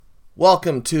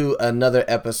Welcome to another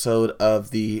episode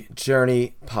of the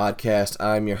Journey Podcast.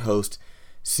 I'm your host,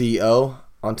 CEO.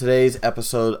 On today's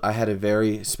episode, I had a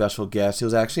very special guest. He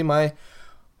was actually my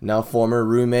now former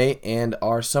roommate and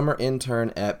our summer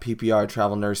intern at PPR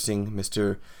Travel Nursing,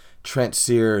 Mr. Trent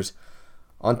Sears.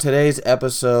 On today's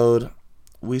episode,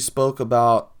 we spoke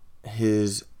about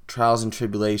his trials and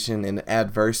tribulation and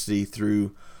adversity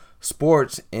through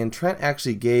sports, and Trent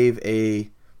actually gave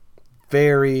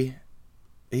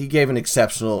an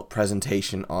exceptional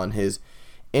presentation on his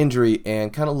injury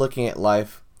and kind of looking at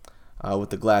life with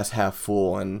the glass half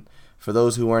full. And for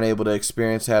those who weren't able to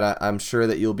experience that, I'm sure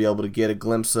that you'll be able to get a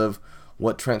glimpse of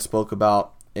what Trent spoke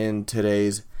about in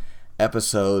today's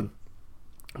episode.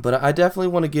 But I definitely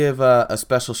want to give a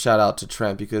special shout out to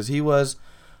Trent because he was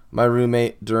my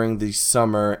roommate during the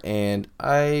summer, and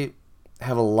I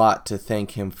have a lot to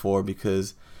thank him for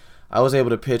because I was able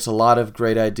to pitch a lot of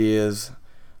great ideas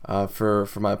for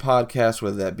my podcast,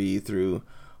 whether that be through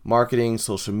marketing,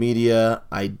 social media,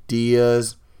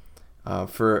 ideas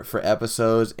for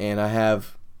episodes, and I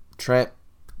have Trent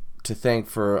to thank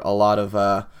for a lot of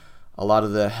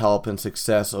the help and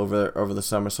success over the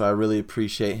summer. So I really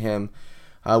appreciate him.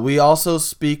 We also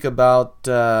speak about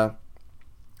the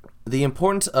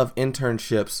importance of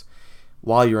internships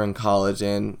while you're in college,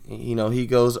 and he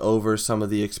goes over some of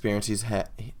the experiences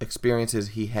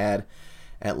he had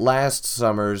at last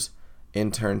summer's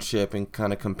internship and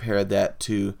kind of compared that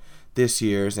to this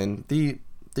year's, and the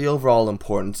overall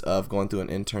importance of going through an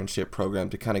internship program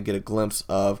to kind of get a glimpse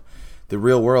of the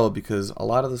real world, because a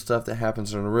lot of the stuff that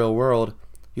happens in the real world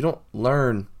you don't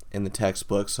learn in the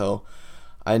textbook. So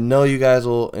I know you guys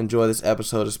will enjoy this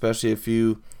episode, especially if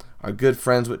you are good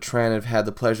friends with Trent and have had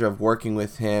the pleasure of working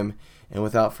with him. And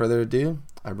without further ado,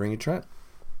 I bring you Trent.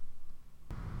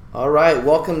 All right,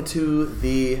 welcome to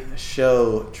the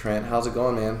show, Trent. How's it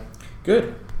going, man?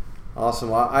 Good. Awesome.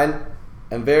 Well,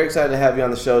 I'm very excited to have you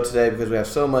on the show today because we have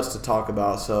so much to talk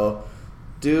about. So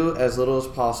do as little as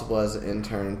possible as an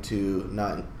intern to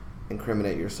not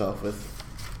incriminate yourself with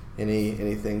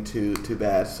anything too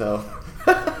bad. So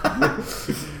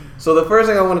so the first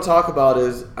thing I want to talk about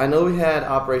is, I know we had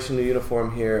Operation New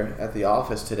Uniform here at the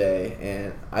office today,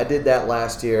 and I did that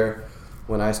last year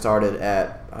when I started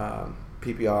at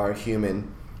PPR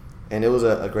Human, and it was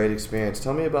a great experience.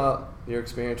 Tell me about your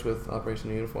experience with Operation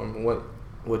New Uniform.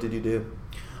 What did you do?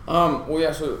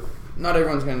 So not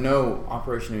everyone's going to know what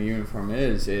Operation New Uniform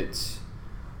is. It's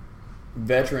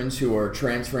veterans who are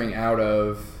transferring out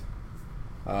of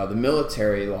the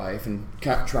military life and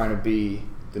trying to be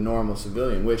the normal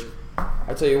civilian, which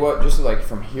I tell you what, just like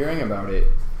from hearing about it,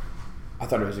 I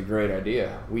thought it was a great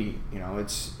idea.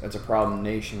 It's a problem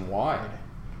nationwide,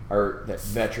 or that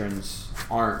veterans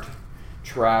aren't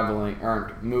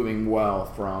moving well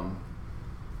from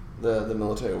the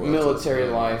military world, military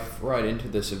life right into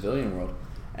the civilian world.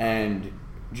 And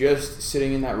just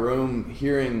sitting in that room,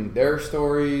 hearing their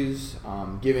stories,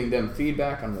 giving them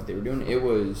feedback on what they were doing,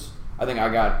 I think I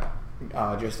got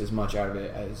just as much out of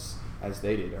it as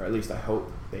they did, or at least I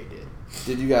hope they did.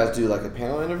 Did you guys do like a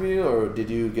panel interview, or did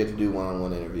you get to do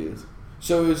one-on-one interviews?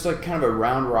 So it was like kind of a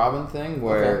round-robin thing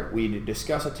where we'd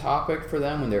discuss a topic for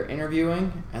them when they're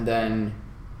interviewing, and then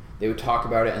they would talk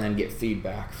about it and then get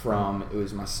feedback from, it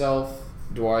was myself,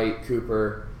 Dwight,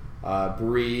 Cooper,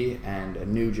 Bree, and a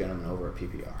new gentleman over at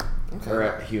PPR, or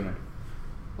at Human.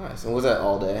 Nice. And was that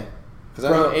all day?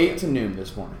 From 8 to noon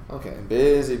this morning. Okay,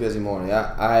 busy morning.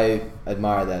 I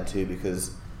admire that too,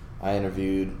 because I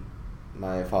interviewed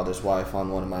my father's wife on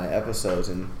one of my episodes,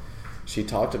 and she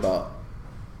talked about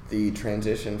the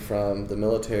transition from the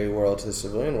military world to the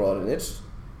civilian world, and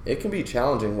it can be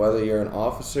challenging whether you're an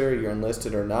officer, you're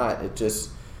enlisted or not.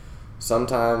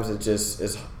 Sometimes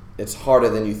it's harder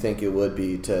than you think it would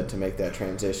be to make that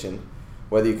transition,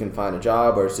 whether you can find a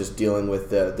job or it's just dealing with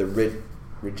the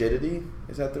rigidity,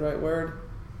 is that the right word,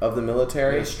 of the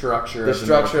military? The structure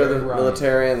of the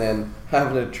military, and then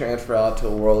having to transfer out to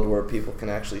a world where people can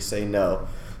actually say no.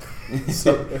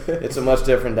 So it's a much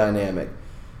different dynamic.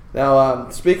 Now,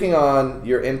 speaking on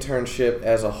your internship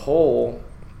as a whole,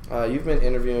 you've been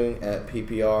interviewing at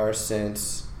PPR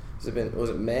since, was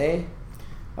it May?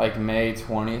 Like May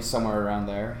 20th, somewhere around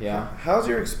there, yeah. How's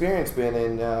your experience been,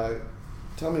 and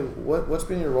tell me, what's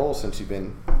been your role since you've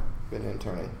been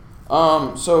interning?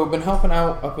 So I've been helping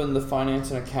out up in the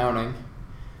finance and accounting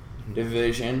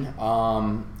division,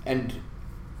 and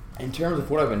in terms of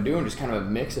what I've been doing, just kind of a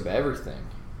mix of everything.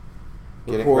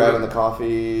 Grabbing the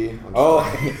coffee.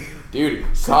 Dude,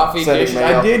 coffee, dishes.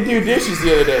 Mail. I did do dishes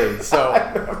the other day, so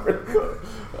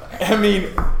I mean,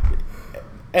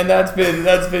 and that's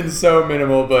been so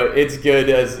minimal, but it's good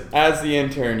as the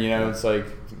intern. It's like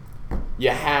you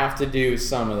have to do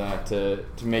some of that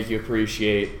to make you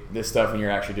appreciate this stuff when you're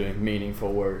actually doing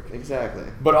meaningful work. Exactly.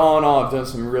 But all in all, I've done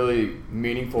some really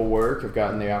meaningful work. I've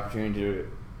gotten the opportunity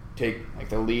to take like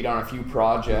the lead on a few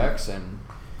projects, and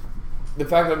the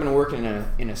fact that I've been working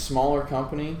in a smaller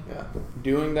company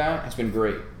doing that has been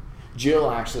great.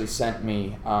 Jill actually sent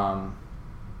me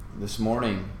this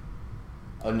morning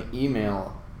an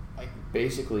email, like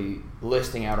basically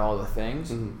listing out all the things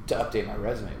to update my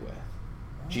resume with.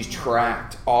 She's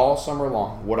tracked all summer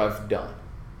long what I've done,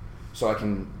 so I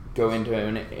can go into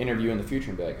an interview in the future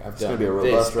and be like, I've done be a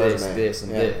robust this, resume. this,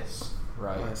 and this.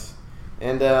 Right. Nice.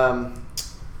 And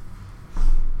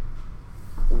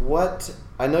what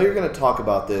I know you're going to talk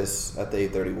about this at the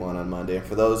 8:31 on Monday. And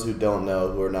for those who don't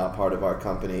know, who are not part of our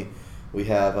company, we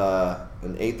have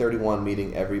an 8:31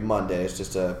 meeting every Monday. It's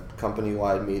just a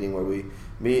company-wide meeting where we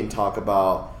meet and talk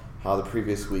about how the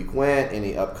previous week went,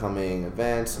 any upcoming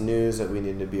events, news that we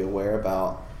need to be aware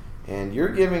about. And you're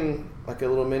giving like a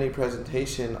little mini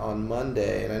presentation on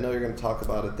Monday, and I know you're going to talk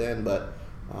about it then, but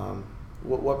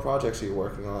what projects are you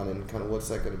working on, and kind of what's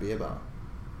that going to be about?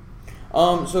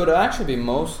 So it'll actually be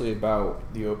mostly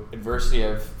about the adversity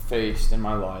I've faced in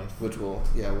my life, Which we'll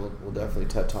definitely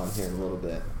touch on here in a little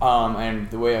bit.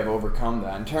 and the way I've overcome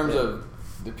that. In terms of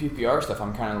the PPR stuff,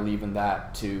 I'm kind of leaving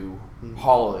that to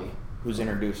Holly, who's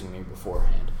introducing me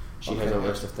beforehand. She has a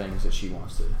list of things that she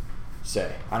wants to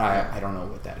say, and I don't know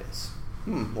what that is.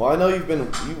 Well, I know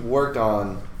you've worked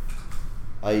on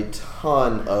a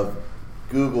ton of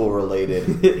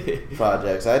Google-related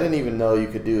projects. I didn't even know you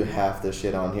could do half the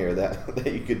shit on here that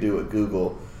you could do at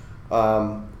Google.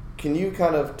 Can you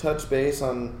kind of touch base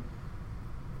on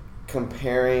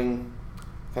comparing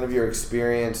kind of your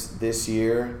experience this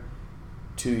year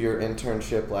to your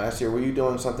internship last year? Were you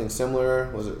doing something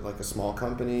similar? Was it like a small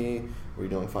company? Were you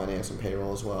doing finance and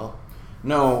payroll as well?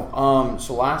 No.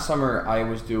 So last summer I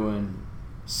was doing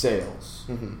sales,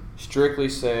 strictly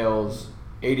sales,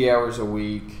 80 hours a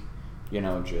week.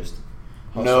 Just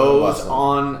Hustle nose and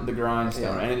on the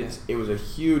grindstone, Yeah. and it was a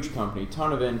huge company,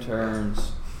 ton of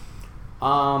interns,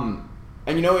 and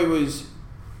it was,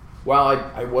 while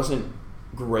I wasn't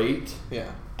great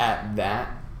at that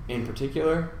in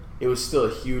particular, it was still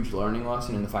a huge learning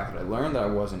lesson in the fact that I learned that I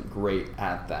wasn't great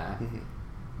at that,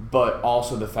 but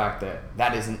also the fact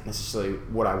that isn't necessarily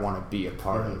what I want to be a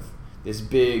part of. This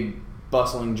big,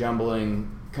 bustling,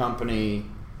 jumbling company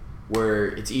where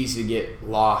it's easy to get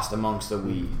lost amongst the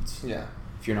weeds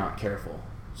if you're not careful.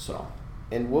 So,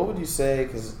 and what would you say,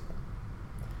 because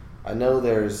I know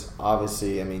there's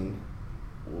obviously,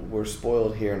 we're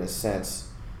spoiled here in a sense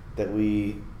that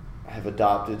we have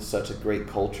adopted such a great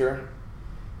culture,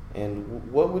 and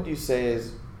what would you say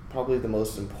is probably the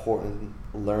most important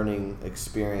learning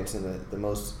experience and the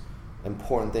most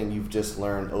important thing you've just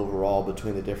learned overall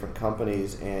between the different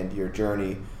companies and your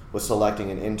journey with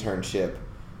selecting an internship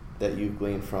that you've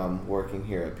gleaned from working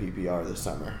here at PPR this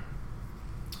summer?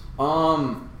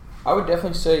 I would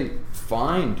definitely say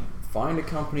find a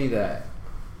company that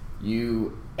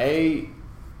you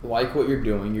like what you're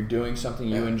doing something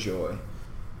you enjoy,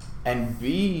 and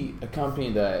B, a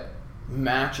company that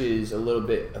matches a little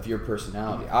bit of your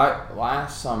personality.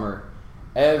 Last summer,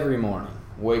 every morning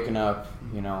waking up,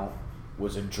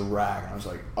 was a drag. I was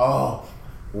like, oh,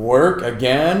 work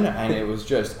again, and it was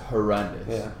just horrendous.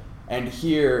 Yeah. And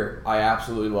here, I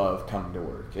absolutely love coming to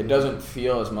work. It doesn't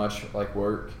feel as much like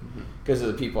work because of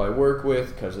the people I work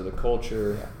with, because of the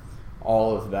culture,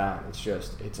 all of that.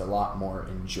 It's a lot more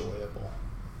enjoyable.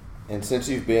 And since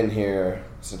you've been here,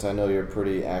 since I know you're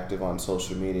pretty active on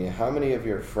social media, how many of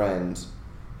your friends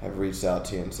have reached out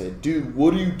to you and said, dude,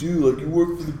 what do? Like, you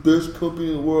work for the best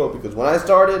company in the world? Because when I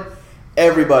started,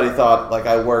 everybody thought like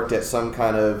I worked at some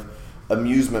kind of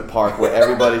amusement park where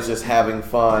everybody's just having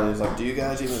fun. It's like, do you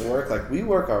guys even work? Like, we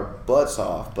work our butts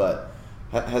off. But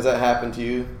has that happened to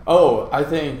you? Oh, I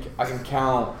think I can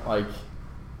count like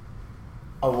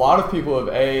a lot of people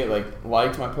have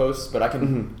liked my posts, but I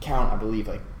can count, I believe,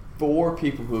 like 4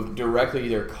 people who have directly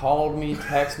either called me,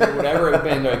 texted me, whatever it's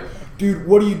been, like, dude,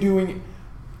 what are you doing?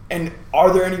 And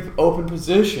are there any open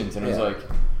positions? And I was like,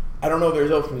 I don't know if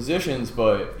there's open positions,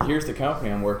 but here's the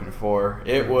company I'm working for.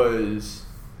 It was,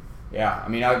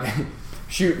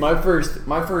 my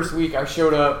first week I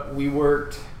showed up, we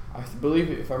worked, I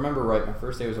believe, if I remember right, my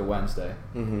first day was a Wednesday.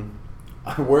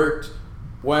 I worked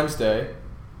Wednesday,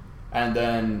 and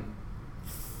then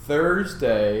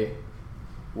Thursday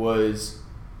was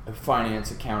a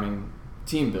finance accounting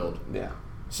team build. Yeah.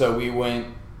 So we went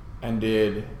and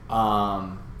did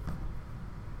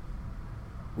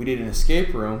we did an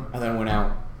escape room and then went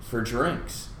out for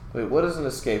drinks. Wait, what is an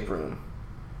escape room?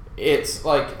 It's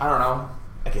like, I don't know,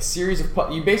 like a series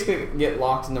of you basically get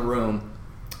locked in the room,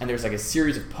 and there's like a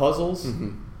series of puzzles,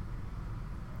 and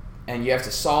you have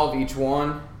to solve each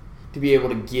one to be able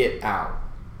to get out.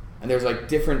 And there's like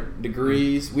different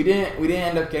degrees. We didn't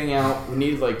end up getting out. We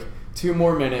needed like 2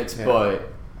 more minutes,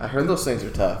 but I heard those things are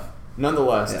tough.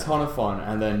 Nonetheless, a ton of fun,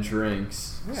 and then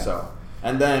drinks. Yeah. So,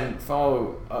 and then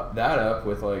follow that up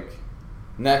with like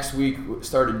next week,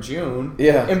 started June.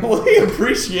 Yeah, Employee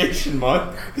Appreciation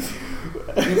Month.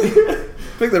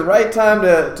 Pick the right time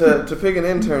to pick an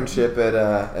internship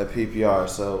at PPR.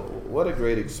 So, what a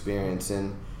great experience!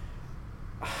 And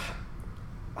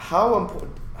how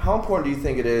important do you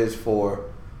think it is for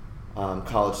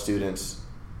college students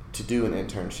to do an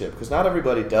internship? Because not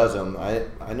everybody does them.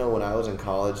 I know when I was in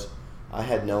college, I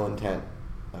had no intent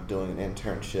of doing an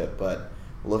internship, but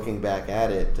looking back at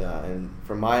it, and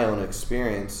from my own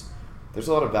experience, there's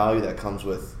a lot of value that comes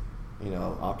with,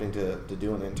 opting to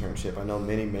do an internship. I know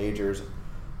many majors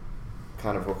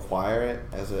kind of require it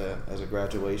as a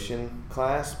graduation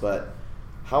class, but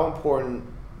how important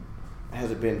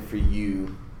has it been for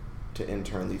you to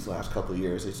intern these last couple of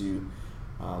years as you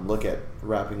look at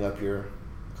wrapping up your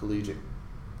collegiate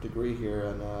degree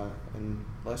here in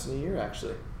less than a year,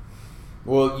 actually?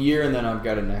 Well, year, and then I've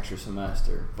got an extra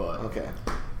semester, but okay,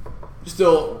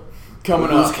 still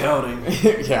coming up. Who's counting?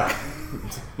 Yeah,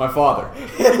 my father.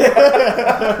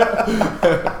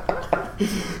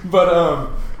 But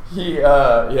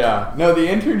no, the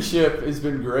internship has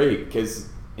been great because,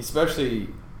 especially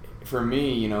for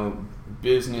me,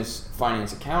 business,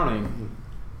 finance, accounting,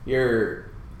 you're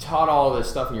taught all this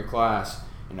stuff in your class.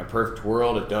 In a perfect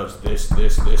world, it does this,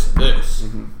 this, this, and this.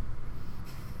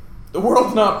 The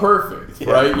world's not perfect,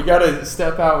 right? You got to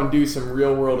step out and do some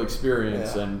real world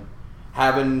experience, and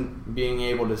being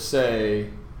able to say,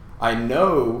 I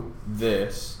know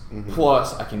this,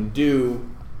 plus I can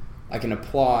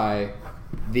apply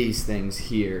these things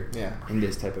here in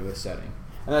this type of a setting.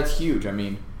 And that's huge. I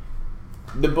mean,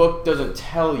 the book doesn't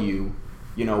tell you,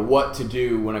 what to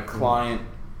do when a client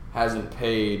hasn't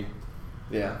paid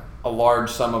a large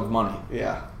sum of money.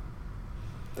 Yeah.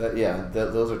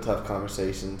 Those are tough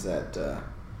conversations that, they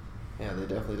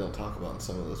definitely don't talk about in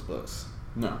some of those books.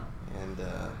 No. And,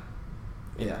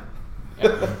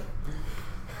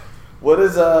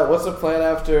 what's the plan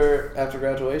after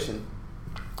graduation?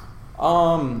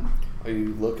 Are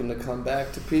you looking to come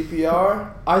back to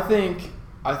PPR? I think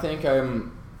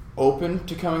I'm open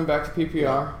to coming back to PPR.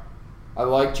 Yeah. I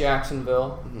like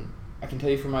Jacksonville. I can tell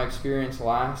you from my experience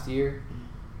last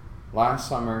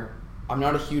summer, I'm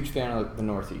not a huge fan of the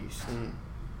Northeast.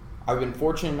 I've been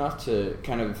fortunate enough to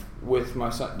kind of, with my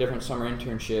different summer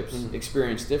internships,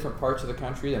 experience different parts of the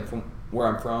country than from where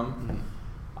I'm from.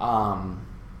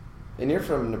 And you're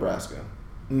from Nebraska?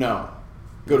 No.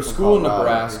 Go to school in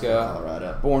Nebraska,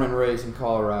 Colorado. Born and raised in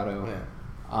Colorado. Yeah.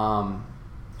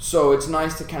 So it's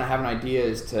nice to kind of have an idea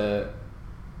as to,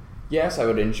 yes, I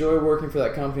would enjoy working for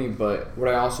that company, but would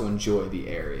I also enjoy the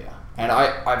area? And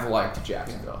I've liked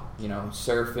Jacksonville.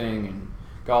 Surfing and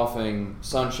golfing,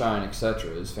 sunshine,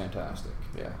 etc. is fantastic.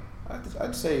 Yeah.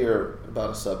 I'd say you're about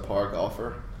a subpar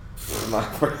golfer.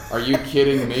 Are you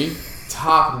kidding me?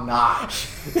 Top notch.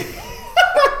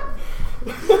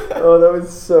 Oh, that was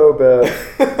so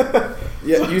bad.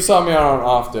 Yeah, you saw me on an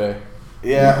off day.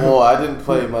 Yeah, well, I didn't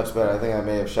play much better. I think I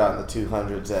may have shot in the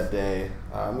 200s that day.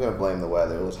 I'm going to blame the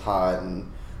weather. It was hot,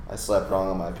 and I slept wrong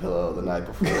on my pillow the night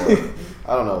before.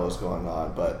 I don't know what was going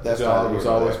on, but that's all. It was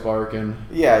always barking.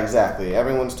 Yeah, exactly.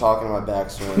 Everyone's talking to my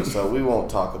backswing, so we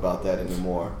won't talk about that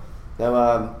anymore.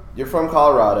 Now, you're from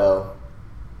Colorado.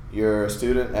 You're a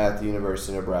student at the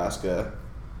University of Nebraska.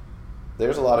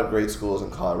 There's a lot of great schools in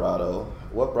Colorado.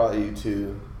 What brought you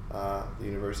to the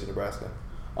University of Nebraska?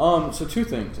 So 2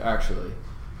 things, actually.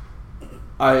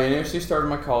 I initially started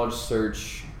my college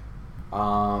search.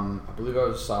 I believe I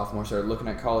was a sophomore. Started looking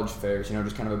at college fairs,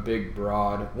 just kind of a big,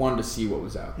 broad. Wanted to see what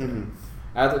was out there.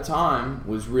 At the time,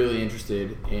 was really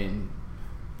interested in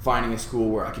finding a school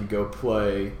where I could go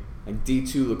play like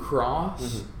D2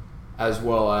 lacrosse, as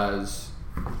well as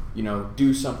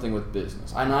do something with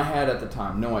business. And I had at the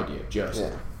time no idea, just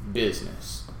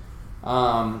business.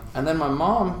 And then my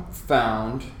mom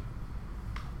found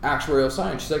actuarial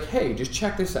science. She's like, hey, just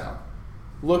check this out.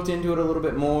 Looked into it a little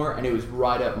bit more, and it was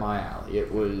right up my alley.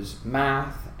 It was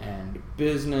math and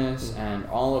business and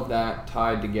all of that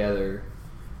tied together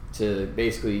to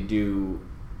basically do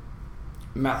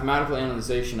mathematical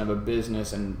analyzation of a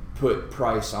business and put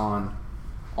price on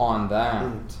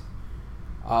that.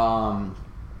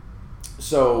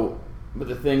 But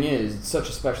the thing is, it's such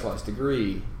a specialized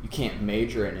degree, you can't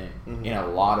major in it in a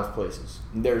lot of places.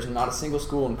 There's not a single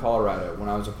school in Colorado when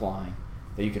I was applying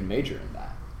that you can major in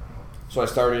that. So I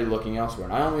started looking elsewhere,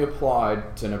 and I only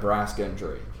applied to Nebraska and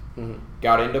Drake.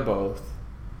 Got into both,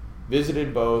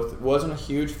 visited both. Wasn't a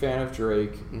huge fan of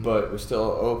Drake, but was still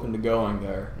open to going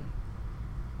there.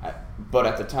 But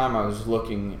at the time, I was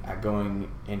looking at going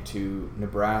into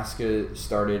Nebraska.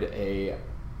 Started a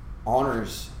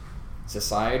honors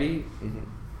society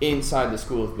inside the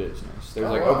School of Business. There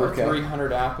was over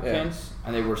 300 applicants,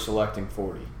 and they were selecting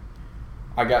 40.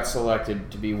 I got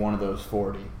selected to be one of those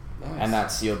 40, and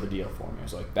that sealed the deal for me. I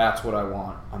was like, that's what I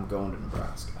want. I'm going to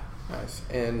Nebraska. Nice.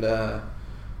 And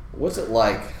what's it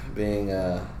like being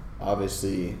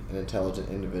obviously an intelligent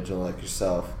individual like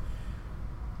yourself?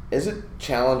 Is it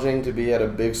challenging to be at a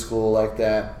big school like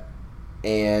that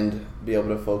and be able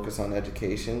to focus on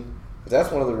education? Because that's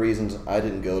one of the reasons I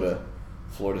didn't go to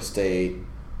Florida State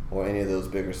or any of those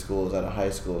bigger schools out of high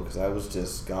school, because I was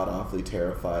just god-awfully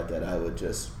terrified that I would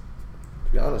just,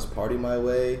 to be honest, party my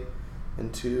way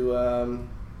into a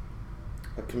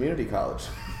community college.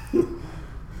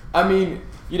 I mean,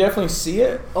 you definitely see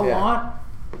it a lot.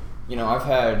 You know, I've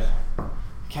had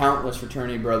countless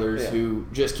fraternity brothers who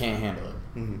just can't handle it.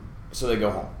 So they go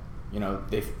home. You know,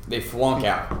 they flunk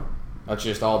out. That's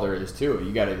just all there is to it.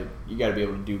 You gotta be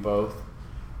able to do both.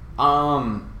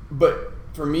 But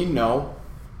for me, no.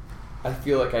 I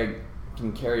feel like I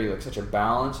can carry like such a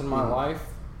balance in my life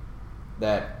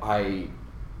that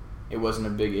it wasn't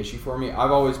a big issue for me.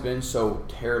 I've always been so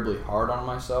terribly hard on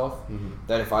myself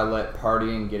that if I let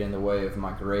partying get in the way of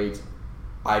my grades,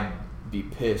 I'd be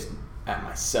pissed at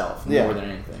myself more than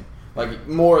anything. Like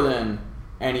more than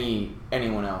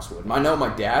anyone else would. I know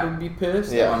my dad would be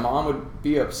pissed. My mom would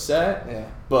be upset.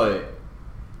 But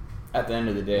at the end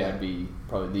of the day, I'd be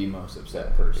probably the most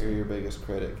upset person. You're your biggest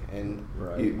critic. And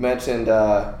you mentioned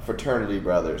fraternity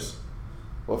brothers.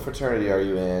 What fraternity are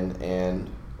you in, and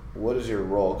what is your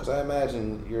role? Because I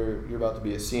imagine you're about to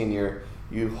be a senior.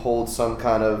 You hold some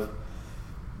kind of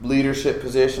leadership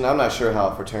position. I'm not sure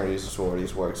how fraternities and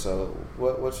sororities work. So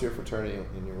what's your fraternity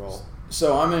in your role?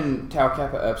 So I'm in Tau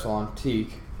Kappa Epsilon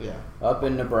Teak, up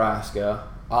in Nebraska.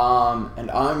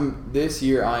 And this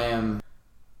year I am.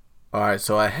 All right,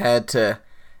 so I had to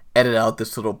edit out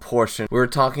this little portion. We were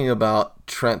talking about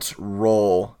Trent's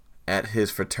role at his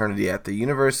fraternity at the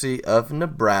University of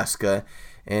Nebraska,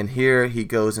 and here he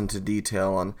goes into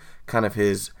detail on kind of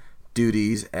his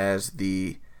duties as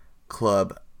the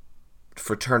club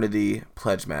fraternity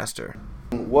pledge master.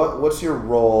 What's your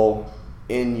role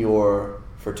in your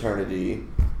fraternity?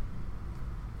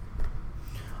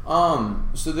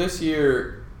 So this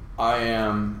year I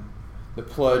am the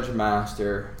pledge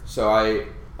master. So I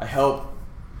help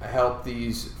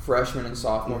these freshmen and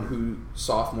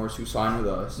sophomores who sign with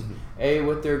us,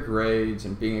 with their grades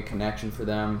and being a connection for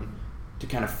them to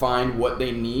kind of find what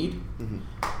they need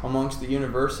amongst the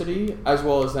university, as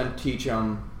well as then teach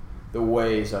them the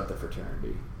ways of the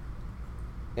fraternity.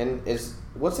 And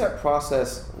what's that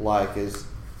process like?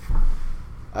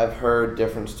 I've heard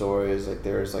different stories, like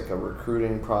there's like a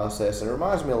recruiting process, and it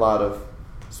reminds me a lot of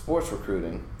sports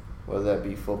recruiting, whether that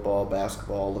be football,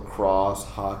 basketball, lacrosse,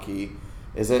 hockey.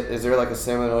 Is there like a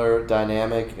similar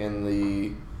dynamic in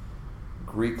the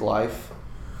Greek life?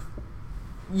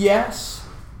 Yes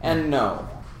and no.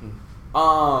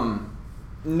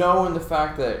 No, in the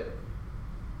fact that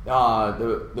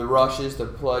the rushes, the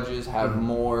pledges have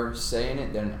more say in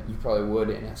it than you probably would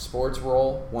in a sports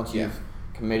role. Once you've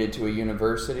committed to a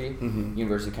university,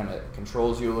 university kind of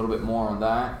controls you a little bit more on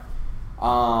that.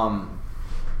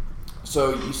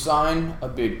 So you sign a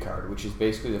bid card, which is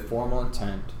basically the formal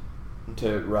intent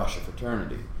to rush a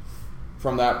fraternity.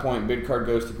 From that point, bid card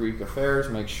goes to Greek Affairs,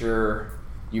 make sure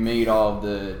you meet all of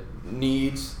the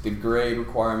needs, the grade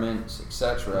requirements,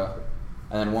 etc.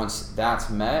 And then once that's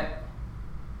met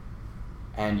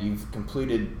and you've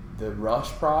completed the rush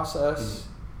process,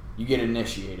 you get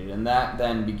initiated, and that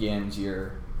then begins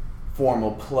your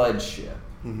formal pledgeship.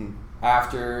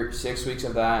 After 6 weeks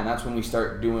of that, and that's when we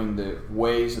start doing the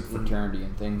ways of fraternity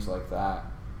and things like that.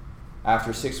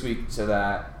 After 6 weeks of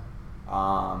that,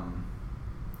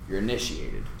 you're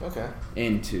initiated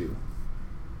into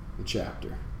the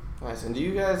chapter. Nice. And do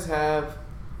you guys are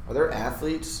there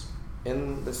athletes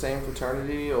in the same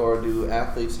fraternity, or do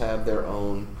athletes have their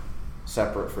own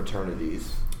separate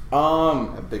fraternities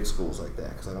at big schools like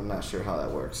that? Because I'm not sure how that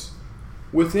works.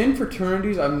 Within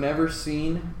fraternities, I've never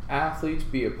seen athletes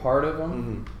be a part of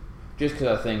them, just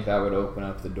because I think that would open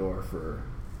up the door for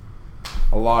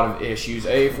a lot of issues.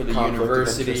 For the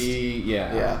university,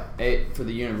 for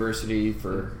the university,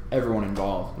 for everyone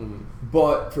involved.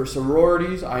 But for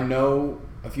sororities, I know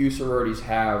a few sororities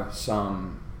have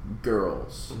some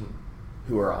girls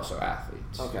who are also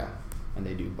athletes. Okay. And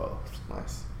they do both.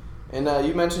 Nice. And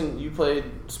you mentioned you played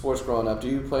sports growing up. Do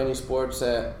you play any sports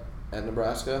at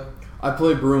Nebraska? I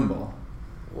play broomball.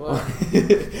 What?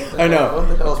 I know. What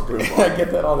the hell's broomball? I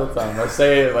get that all the time. I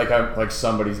say it like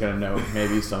somebody's gonna know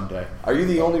maybe someday. Are you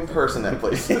the only person that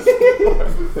plays this?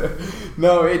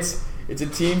 No, it's a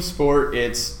team sport.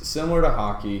 It's similar to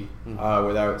hockey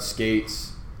without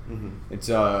skates. Mm-hmm. It's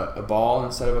a ball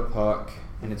instead of a puck,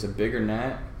 and it's a bigger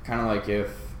net, kind of like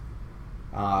if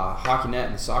hockey net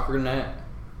and soccer net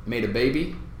made a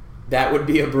baby. That would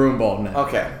be a broomball net.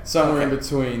 Okay. Somewhere in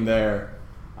between there.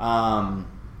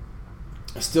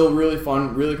 Still really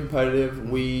fun, really competitive.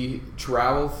 We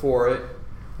travel for it.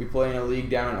 We play in a league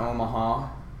down in Omaha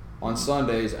on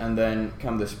Sundays, and then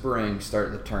come the spring,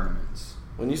 start the tournaments.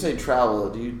 When you say travel,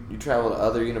 do you travel to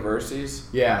other universities?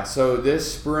 Yeah, so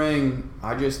this spring,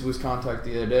 I just was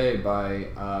contacted the other day by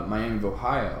Miami of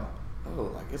Ohio. Oh,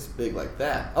 like it's big like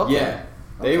that. Okay. Yeah.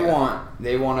 They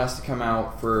want us to come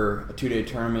out for a 2-day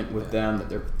tournament with them that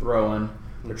they're throwing.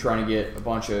 They're trying to get a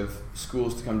bunch of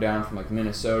schools to come down from like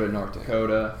Minnesota, North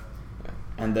Dakota,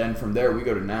 and then from there we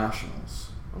go to nationals.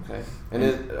 Okay.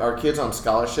 And are kids on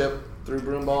scholarship through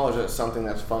broomball, or is it something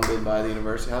that's funded by the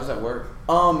university? How does that work?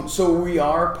 So we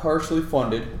are partially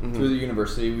funded through the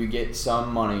university. We get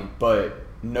some money, but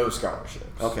no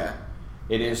scholarships. Okay.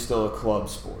 It is still a club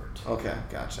sport. Okay,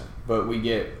 gotcha. But we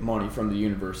get money from the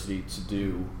university to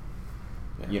do,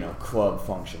 club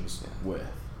functions with.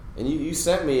 And you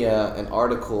sent me an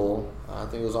article, I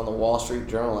think it was on the Wall Street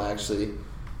Journal actually.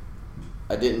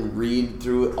 I didn't read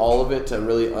through all of it to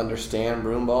really understand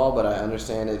broomball, but I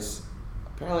understand it's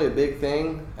apparently a big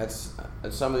thing at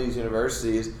some of these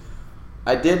universities.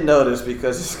 I did notice,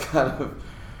 because it's kind of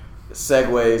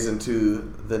segues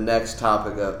into the next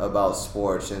topic about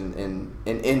sports and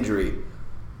injury.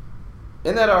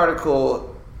 In that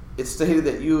article, it stated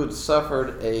that you had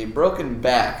suffered a broken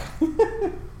back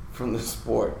from the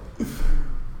sport.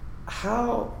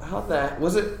 How that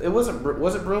was it? Was it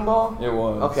broomball? It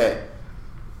was. Okay.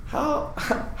 How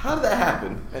did that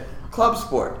happen? Club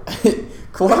sport.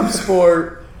 Club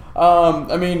sport.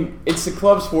 I mean, it's a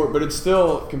club sport, but it's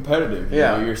still competitive. You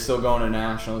know, you're still going to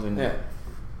nationals, and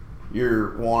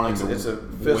you're wanting to. It's a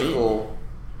physical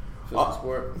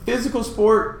sport. Physical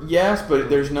sport, yes, but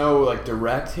there's no like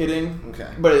direct hitting.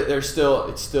 Okay. But it's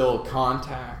still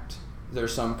contact.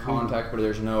 There's some contact, but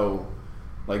there's no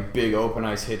like big open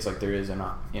ice hits like there is in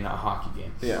a hockey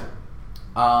game. Yeah.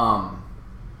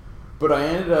 But I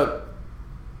ended up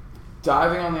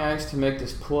diving on the ice to make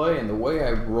this play, and the way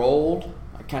I rolled,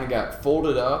 I kind of got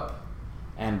folded up,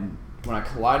 and when I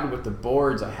collided with the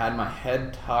boards, I had my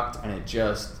head tucked, and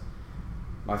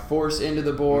my force into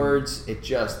the boards, it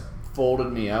just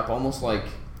folded me up, almost like,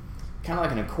 kind of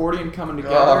like an accordion coming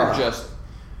together, just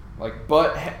like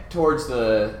butt towards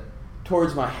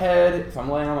my head if I'm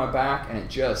laying on my back, and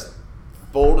it just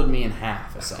folded me in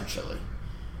half, essentially.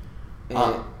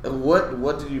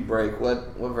 What did you break?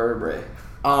 What vertebrae?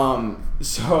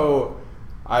 So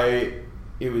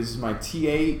it was my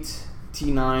T8,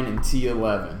 T9, and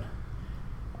T11.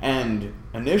 And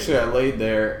initially I laid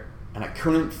there and I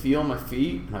couldn't feel my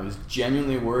feet, and I was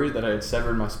genuinely worried that I had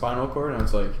severed my spinal cord, and I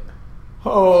was like,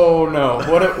 oh no,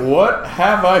 what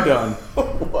have I done?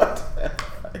 What?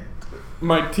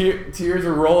 My tears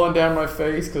were rolling down my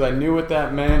face because I knew what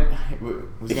that meant. It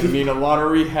was going to mean a lot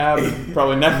of rehab and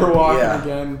probably never walking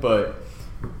again. But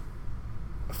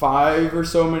 5 or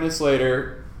so minutes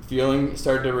later, feeling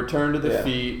started to return to the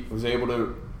feet. Was able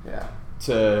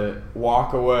to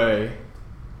walk away.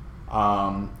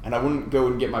 And I wouldn't go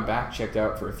and get my back checked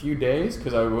out for a few days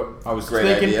because I was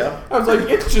thinking, idea. I was like,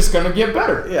 it's just going to get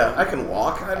better. Yeah, I can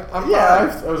walk. I'm fine.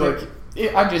 I was like,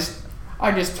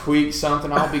 I just tweaked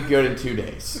something. I'll be good in 2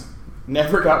 days.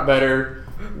 Never got better.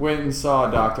 Went and saw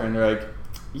a doctor, and they're like,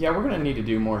 yeah, we're going to need to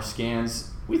do more scans.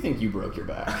 We think you broke your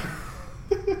back.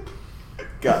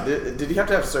 God, did you have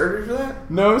to have surgery for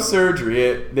that? No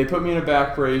surgery. They put me in a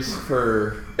back brace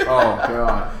for, oh,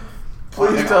 God.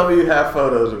 Please tell me you have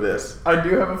photos of this. I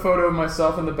do have a photo of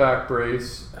myself in the back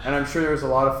brace, and I'm sure there was a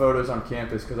lot of photos on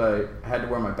campus because I had to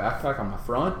wear my backpack on my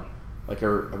front, like a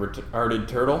retarded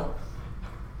turtle.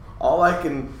 All I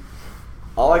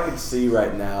can see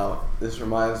right now, this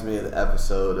reminds me of the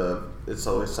episode of It's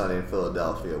Always Sunny in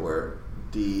Philadelphia where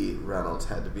Dee Reynolds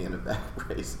had to be in a back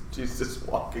brace. She's just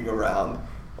walking around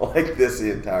like this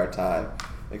the entire time.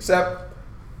 Except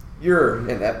you're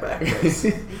in that back brace.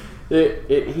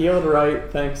 It healed right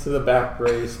thanks to the back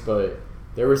brace, but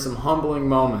there were some humbling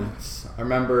moments. I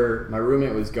remember my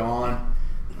roommate was gone.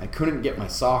 I couldn't get my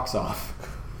socks off.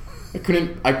 I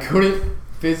couldn't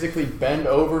physically bend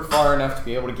over far enough to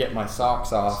be able to get my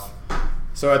socks off.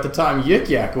 So at the time, Yik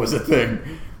Yak was a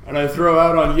thing. And I throw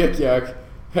out on Yik Yak,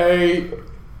 hey,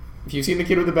 if you've seen the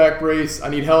kid with the back brace, I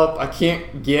need help. I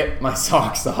can't get my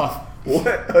socks off.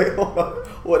 What? Wait, hold on.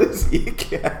 What is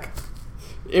Yik Yak?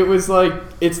 It's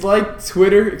like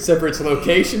Twitter, except for it's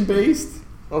location based.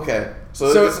 Okay.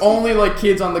 So it's only like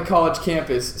kids on the college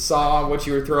campus saw what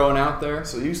you were throwing out there.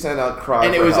 So you sent out cry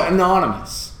and for it was help.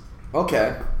 Anonymous.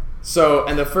 Okay. So,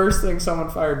 and the first thing someone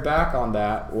fired back on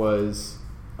that was,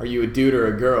 are you a dude or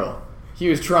a girl? He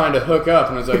was trying to hook up,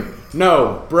 and I was like,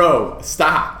 no, bro,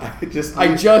 stop. I just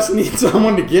need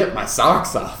someone to get my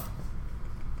socks off.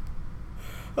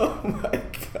 Oh my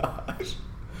gosh.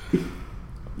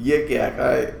 Yik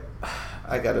Yak,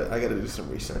 I gotta do some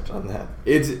research on that.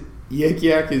 Yik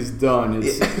Yak is done.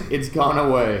 It's gone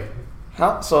away.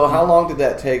 How long did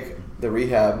that take, the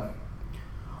rehab?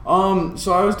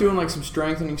 So I was doing like some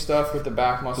strengthening stuff with the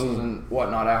back muscles and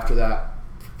whatnot after that.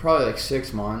 Probably like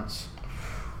 6 months.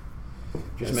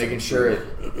 Just making sure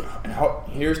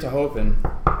here's to hoping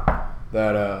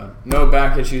that no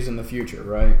back issues in the future,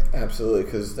 right? Absolutely,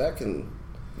 because that can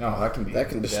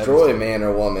destroy a man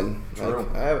or woman. True.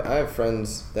 Like, I have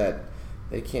friends that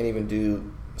they can't even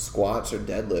do squats or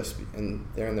deadlifts, and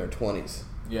they're in their 20s.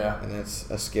 Yeah. And that's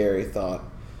a scary thought,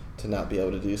 to not be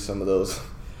able to do some of those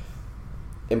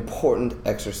important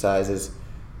exercises.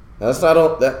 Now,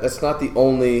 that's not the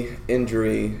only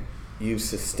injury you've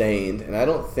sustained, and I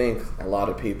don't think a lot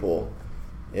of people,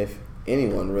 if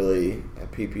anyone really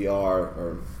at PPR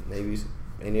or maybe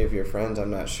any of your friends,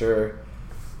 I'm not sure,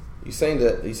 you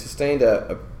sustained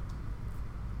a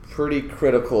pretty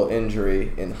critical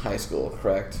injury in high school,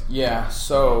 correct? Yeah,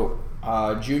 so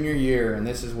junior year, and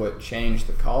this is what changed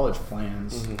the college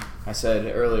plans. Mm-hmm. I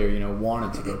said earlier,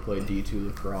 wanted to go play D2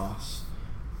 lacrosse.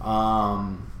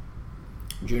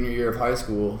 Junior year of high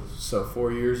school, so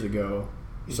 4 years ago,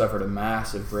 suffered a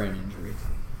massive brain injury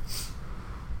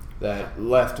that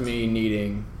left me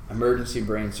needing emergency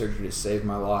brain surgery to save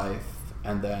my life,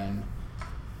 and then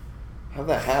How'd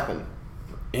that happen?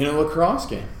 in a lacrosse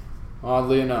game,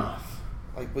 oddly enough.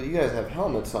 But you guys have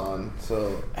helmets on,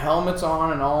 so Helmets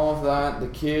on and all of that. The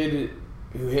kid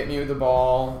who hit me with the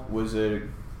ball was a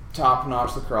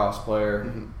top-notch lacrosse player.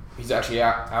 Mm-hmm. He's actually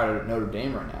out at Notre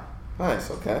Dame right now.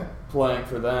 Nice, okay. Playing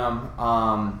for them.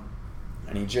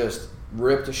 And he just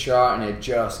ripped a shot, and it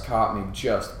just caught me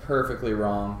just perfectly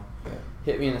wrong. Yeah.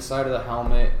 Hit me in the side of the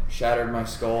helmet, shattered my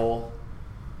skull,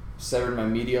 severed my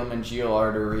medial meningeal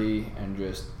artery, and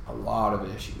just a lot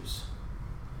of issues.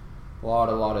 A lot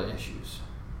of issues.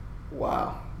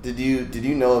 Wow. Did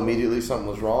you know immediately something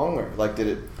was wrong, or did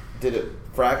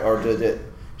it frack, or did it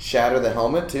shatter the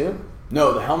helmet too?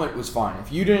 No, the helmet was fine.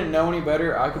 If you didn't know any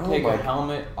better, I could take a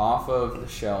helmet off of the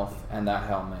shelf and that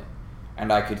helmet,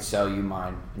 and I could sell you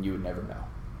mine, and you would never know.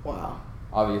 Wow.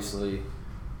 Obviously,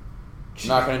 I'm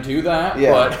not going to do that,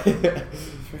 Yeah. but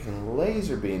Freaking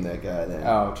laser beam that guy then.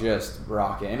 oh, just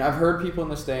rocket. And I've heard people in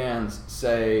the stands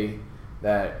say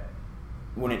that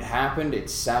when it happened, it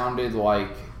sounded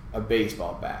like a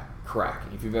baseball bat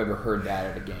cracking. If you've ever heard that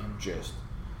at a game, just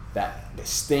that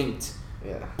distinct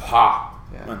pop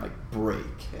and break.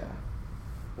 Yeah.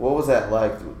 What was that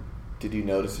like? Did you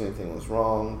notice anything was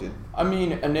wrong? I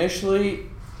mean, initially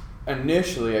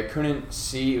I couldn't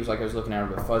see. It was like I was looking out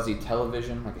of a fuzzy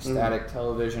television, like a static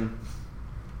television.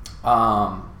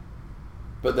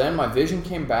 But then my vision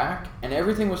came back, and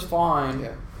everything was fine,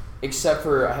 except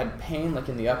for I had pain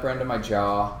in the upper end of my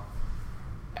jaw,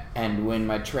 and when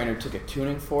my trainer took a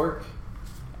tuning fork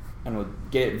and would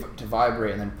get it to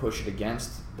vibrate and then push it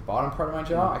against the bottom part of my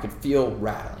jaw, I could feel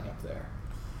rattling up there.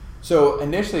 So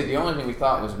initially, the only thing we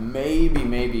thought was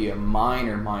maybe a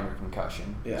minor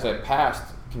concussion. Because I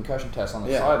passed concussion tests on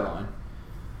the sideline.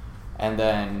 And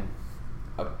then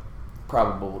a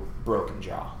probable broken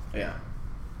jaw. Yeah.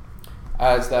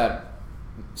 As that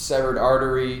severed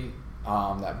artery,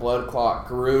 that blood clot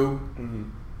grew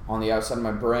on the outside of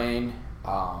my brain,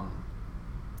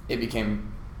 it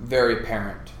became very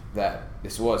apparent that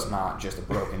this was not just a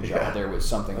broken jaw. There was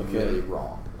something really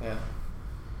wrong. Yeah.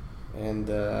 And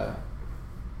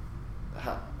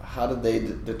how did they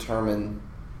determine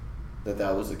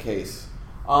that was the case?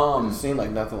 It seemed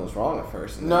like nothing was wrong at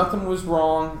first. Nothing was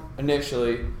wrong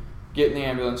initially. Get in the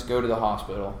ambulance, go to the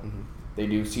hospital. They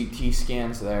do CT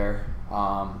scans there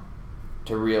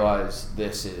to realize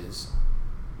this is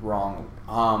wrong.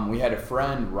 We had a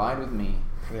friend ride with me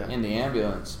in the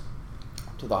ambulance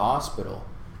to the hospital,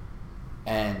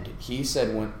 and he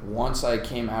said once I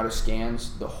came out of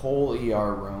scans, the whole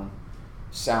ER room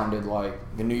sounded like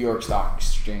the New York Stock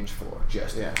Exchange floor.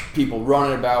 Just people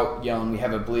running about yelling, "We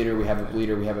have a bleeder! We have a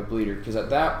bleeder! We have a bleeder!" Because at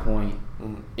that point,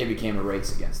 it became a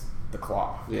race against the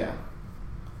clock. Yeah.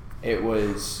 It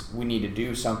was, we need to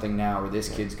do something now or this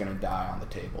kid's going to die on the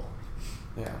table.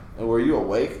 Yeah. And were you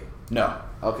awake? No.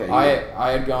 Okay.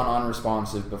 I had gone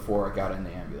unresponsive before I got in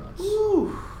the ambulance.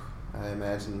 Woo. I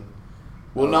imagine.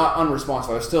 Well, not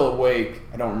unresponsive. I was still awake.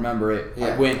 I don't remember it. Yeah.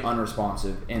 I went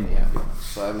unresponsive in the ambulance.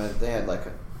 So I meant they had like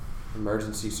an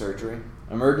emergency surgery.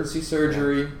 Emergency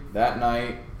surgery that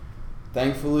night.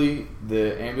 Thankfully,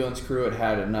 the ambulance crew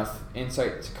had enough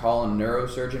insight to call a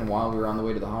neurosurgeon while we were on the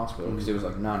way to the hospital because it was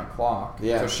like 9 o'clock.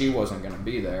 Yeah. So she wasn't going to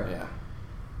be there.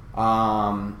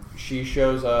 Yeah. She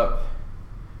shows up,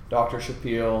 Dr.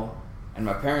 Shapiel, and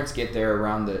my parents get there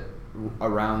around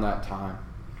that time,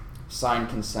 signed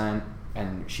consent,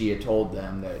 and she had told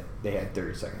them that they had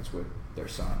 30 seconds with their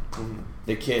son. Mm-hmm.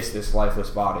 They kiss this lifeless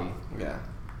body. Yeah.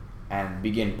 And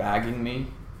begin bagging me,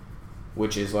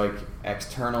 which is like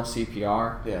external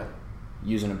CPR. Yeah.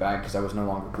 Using a bag because I was no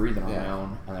longer breathing on my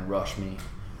own, and then rush me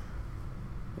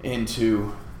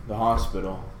into the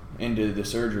hospital, into the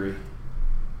surgery.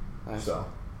 Nice. So,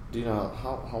 do you know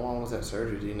how long was that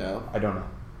surgery? Do you know? I don't know.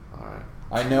 All right.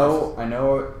 I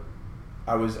know.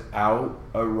 I was out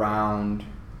around.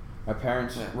 My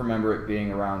parents remember it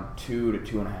being around 2 to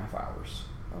 2.5 hours.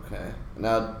 Okay.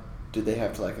 Now, did they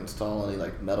have to like install any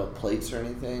like metal plates or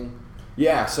anything?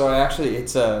 Yeah. So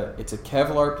it's a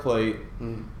Kevlar plate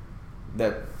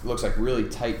that looks like really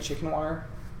tight chicken wire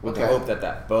with the hope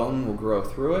that bone will grow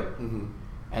through it,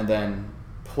 and then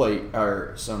plate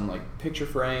or some like picture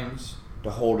frames to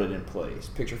hold it in place.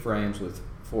 Picture frames with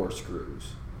 4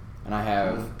 screws, and I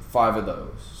have 5 of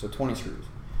those, so 20 screws.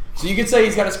 So you could say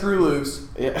he's got a screw loose.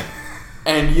 Yeah.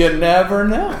 And you never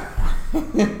know.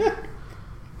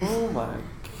 Oh my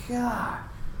God.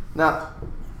 Now,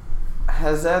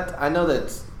 has that? I know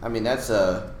that. I mean, that's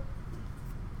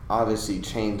obviously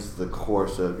changed the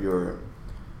course of your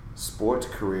sports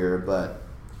career. But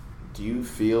do you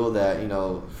feel that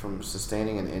from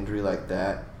sustaining an injury like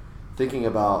that, thinking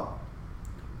about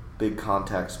big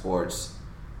contact sports,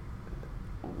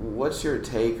 what's your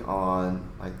take on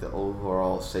like the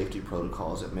overall safety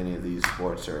protocols that many of these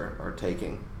sports are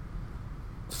taking?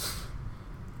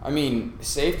 I mean,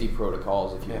 safety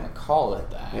protocols, if you want to call it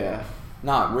that. Yeah.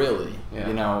 Not really.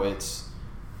 Yeah. It's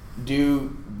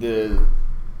do the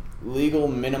legal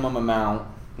minimum amount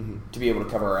to be able to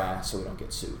cover our ass so we don't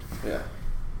get sued. Yeah.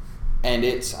 And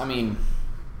it's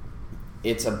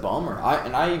a bummer.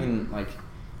 I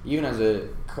even as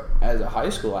a high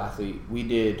school athlete, we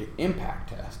did impact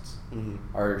tests.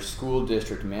 Our school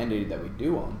district mandated that we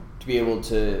do them. To be able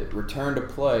to return to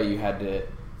play, you had to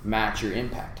match your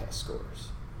impact test scores.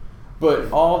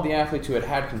 But all of the athletes who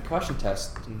had concussion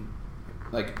tests,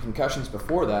 like concussions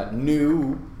before that,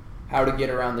 knew how to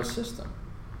get around the system.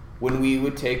 When we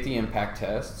would take the impact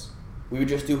tests, we would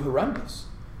just do horrendous.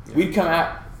 Yeah. We'd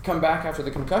come back after the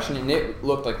concussion, and it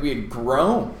looked like we had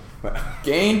grown,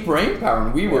 gained brain power,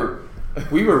 and we were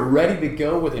ready to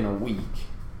go within a week.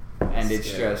 And it's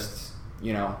just,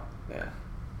 Yeah.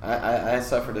 I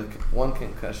suffered one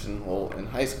concussion. Well, in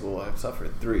high school, I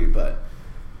suffered 3, but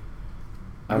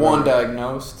one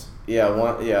diagnosed. Yeah,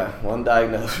 one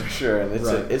diagnosed for sure, and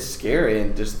it's scary.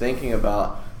 And just thinking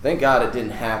about, thank God it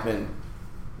didn't happen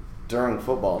during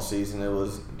football season. It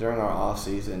was during our off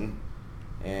season,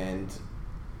 and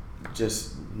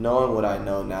just knowing what I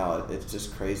know now, it's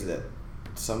just crazy that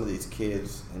some of these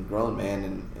kids and grown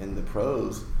men in the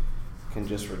pros can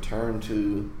just return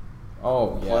to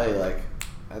play like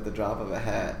at the drop of a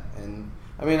hat. And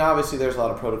I mean, obviously there's a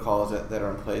lot of protocols that are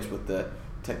in place with the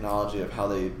technology of how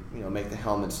they make the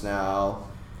helmets now,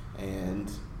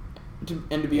 and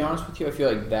to be honest with you, I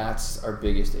feel like that's our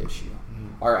biggest issue.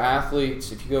 Our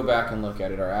athletes, if you go back and look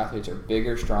at it, our athletes are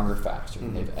bigger, stronger, faster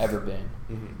than they've ever been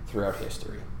throughout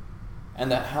history,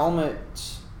 and the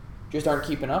helmets just aren't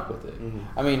keeping up with it.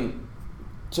 I mean,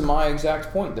 to my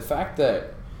exact point, the fact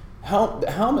that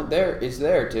the helmet is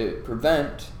there to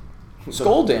prevent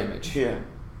skull damage,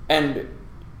 and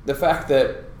the fact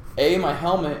that my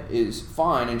helmet is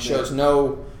fine and shows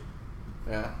no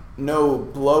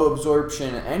blow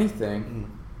absorption, anything,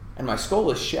 and my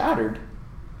skull is shattered.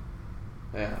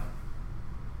 Yeah.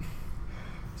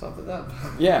 Something up.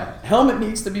 Yeah. Helmet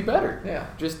needs to be better. Yeah.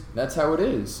 Just, that's how it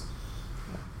is.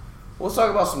 Well, let's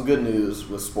talk about some good news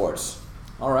with sports.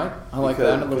 All right. I like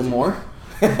that a little more.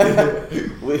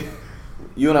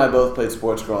 You and I both played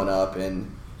sports growing up,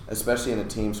 and especially in a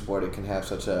team sport, it can have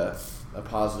such a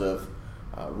positive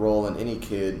role in any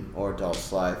kid or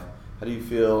adult's life. How do you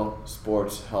feel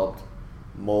sports helped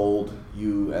mold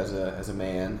you as a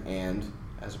man and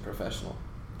as a professional?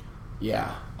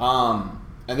 Yeah.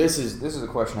 And this is a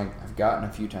question I've gotten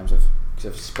a few times because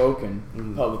I've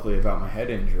spoken publicly about my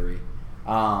head injury.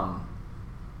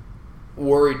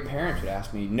 worried parents would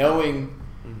ask me, knowing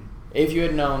if you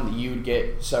had known that you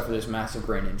would suffer this massive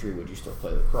brain injury, would you still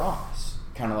play lacrosse?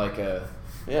 Kind of like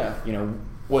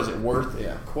was it worth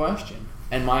it? Question.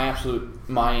 And my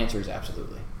answer is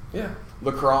absolutely. Yeah.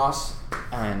 Lacrosse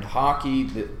and hockey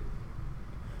that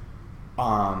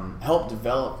helped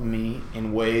develop me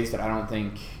in ways that I don't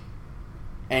think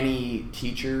any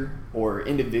teacher or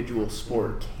individual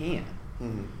sport can.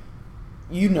 Mm-hmm.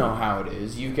 You know how it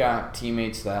is. You've got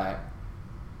teammates that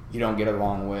you don't get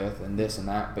along with and this and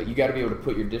that, but you got to be able to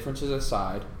put your differences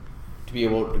aside to be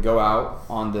able to go out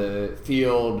on the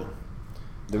field,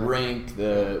 the rink,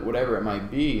 the whatever it might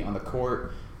be, on the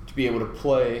court, to be able to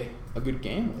play a good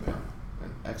game with them.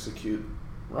 And execute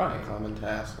a common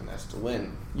task, and that's to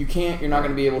win. You're not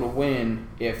going to be able to win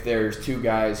if there's two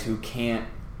guys who can't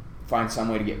find some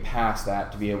way to get past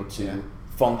that to be able to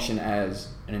function as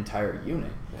an entire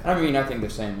unit. Yeah. I mean, I think the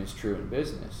same is true in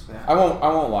business. Yeah. I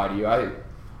won't lie to you.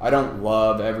 I don't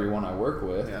love everyone I work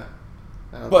with. Yeah.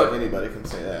 I don't think anybody can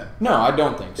say that. No, I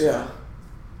don't think so. Yeah.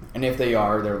 And if they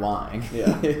are, they're lying.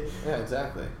 Yeah. Yeah,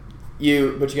 exactly. But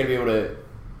you got to be able to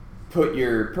put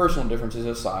your personal differences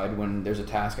aside when there's a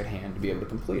task at hand to be able to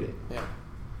complete it. Yeah.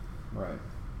 Right.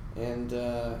 And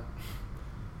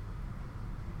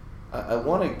I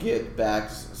want to get back,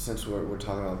 since we're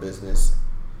talking about business.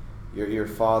 Your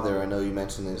father, I know you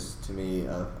mentioned this to me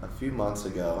a few months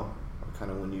ago,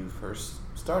 kind of when you first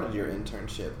started your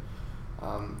internship.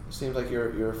 It seems like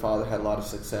your father had a lot of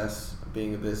success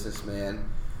being a businessman.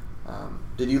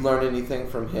 Did you learn anything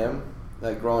from him,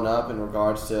 like growing up, in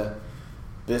regards to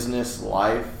business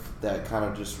life that kind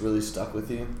of just really stuck with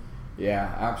you?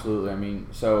 Yeah, absolutely. I mean,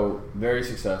 so very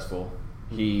successful.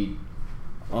 He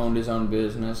owned his own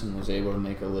business and was able to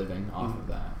make a living off of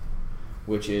that,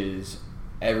 which is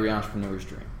every entrepreneur's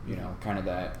dream. Kind of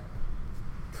that,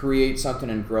 create something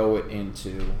and grow it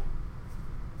into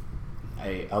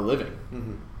a living.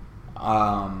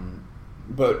 Mm-hmm.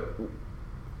 But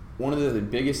one of the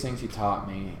biggest things he taught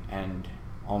me, and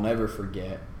I'll never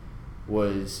forget,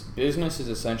 was business is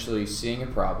essentially seeing a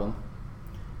problem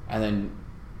and then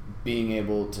being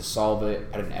able to solve it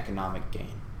at an economic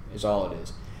gain is all it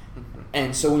is. Mm-hmm.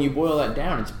 And so when you boil that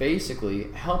down, it's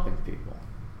basically helping people,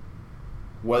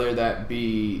 whether that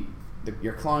be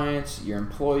your clients, your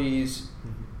employees,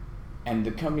 and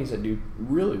the companies that do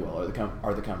really well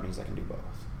are the companies that can do both.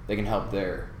 They can help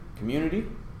their community,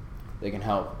 they can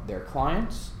help their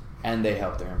clients, and they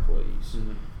help their employees.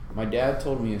 Mm-hmm. My dad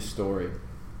told me a story,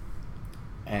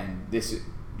 and this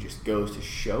just goes to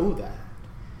show that,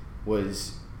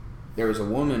 there was a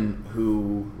woman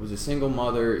who was a single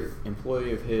mother,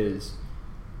 employee of his,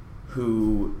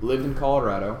 who lived in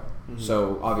Colorado. Mm-hmm.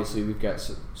 So obviously we've got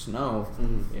snow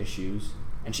issues,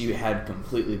 and she had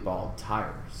completely bald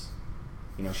tires.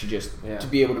 She just, to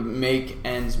be able to make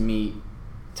ends meet,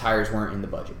 tires weren't in the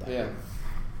budget that year.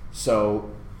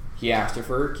 So he asked her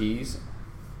for her keys,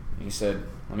 and he said,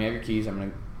 "Let me have your keys,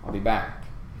 I'll be back."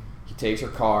 He takes her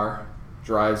car,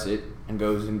 drives it, and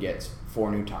goes and gets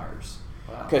 4 new tires.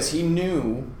 Because he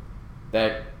knew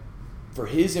that for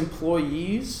his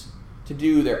employees to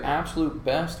do their absolute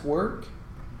best work,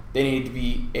 they needed to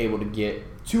be able to get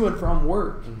to and from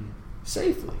work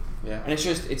safely. Yeah. And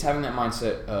it's having that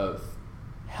mindset of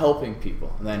helping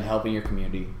people, and then helping your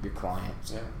community, your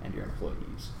clients, and your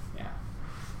employees. Yeah.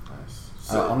 Nice.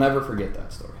 So I'll never forget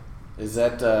that story. Is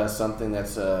that something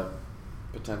that's a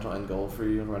potential end goal for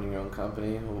you, running your own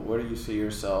company? Where do you see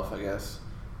yourself, I guess,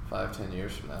 5-10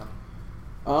 years from now?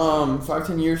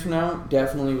 5-10 years from now,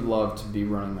 definitely would love to be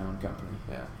running my own company.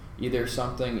 Yeah. Either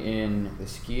something in the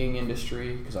skiing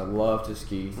industry, because I love to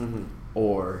ski,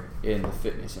 or in the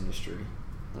fitness industry.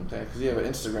 Okay, because you have an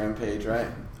Instagram page, right?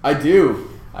 I do.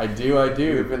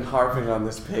 You've been harping on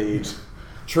this page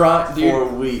for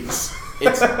weeks.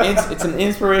 It's an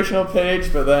inspirational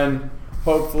page, but then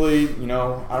hopefully,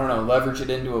 I don't know, leverage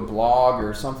it into a blog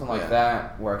or something like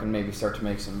that, where I can maybe start to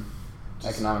make some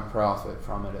economic profit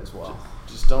from it as well.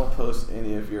 Just don't post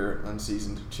any of your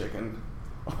unseasoned chicken.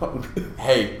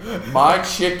 Hey, my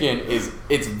chicken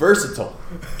it's versatile,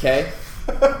 okay?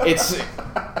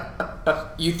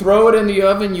 You throw it in the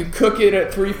oven, you cook it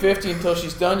at 350 until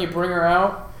she's done, you bring her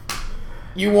out.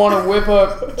 You want to whip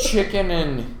up chicken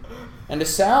and a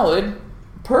salad,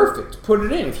 perfect, put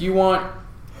it in. If you want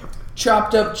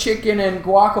chopped up chicken and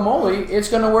guacamole, it's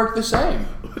going to work the same.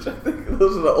 Which I think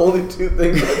those are the only 2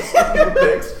 things that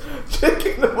mix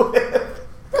chicken with.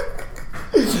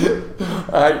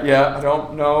 I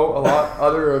don't know a lot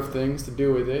other of things to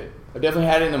do with it. I definitely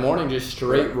had it in the morning, just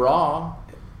straight raw.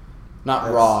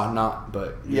 But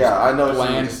I know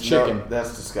bland chicken. No,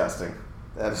 that's disgusting.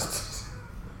 That is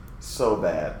so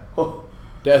bad.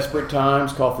 Desperate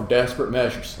times call for desperate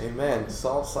measures. Amen.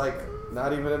 Salt's like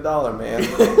not even $1, man.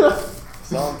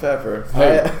 Salt and pepper.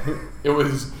 Hey, it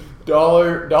was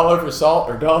dollar for salt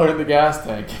or dollar in the gas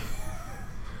tank.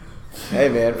 Hey,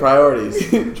 man, priorities.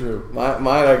 True. Mine,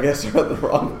 I guess, are at the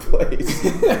wrong place.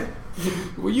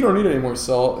 Well, you don't need any more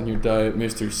salt in your diet,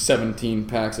 Mr. 17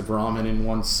 packs of ramen in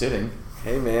one sitting.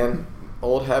 Hey, man,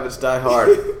 old habits die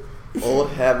hard. Old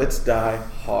habits die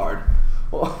hard.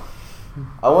 Well,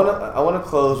 I want to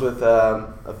close with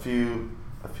a few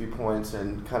points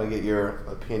and kind of get your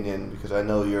opinion, because I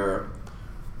know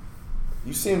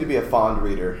you seem to be a fond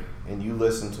reader and you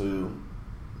listen to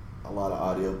a lot of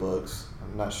audiobooks.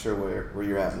 I'm not sure where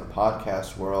you're at in the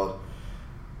podcast world.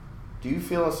 Do you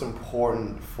feel it's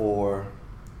important for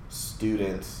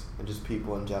students and just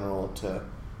people in general to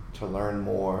learn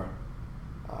more,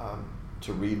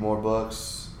 to read more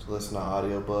books, to listen to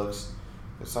audiobooks?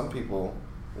 Because some people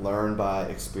learn by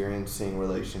experiencing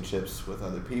relationships with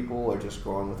other people or just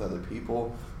growing with other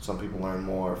people. Some people learn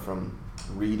more from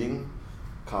reading,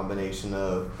 combination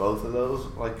of both of those.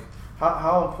 Like,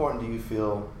 how important do you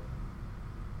feel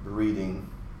reading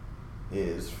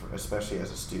is, especially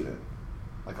as a student?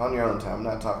 Like, on your own time. I'm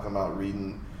not talking about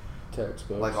reading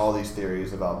Textbooks. like all these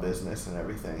theories about business and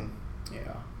everything.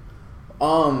 Yeah.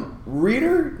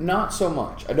 Reader, not so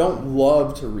much. I don't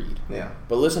love to read. Yeah.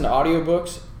 But listen to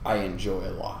audiobooks, I enjoy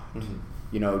a lot. Mm-hmm.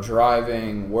 You know,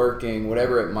 driving, working,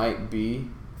 whatever it might be,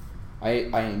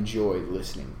 I enjoy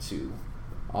listening to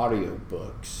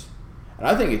audiobooks. And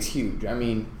I think it's huge. I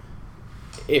mean,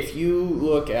 if you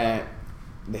look at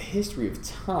the history of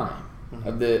time,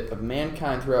 Mm-hmm. of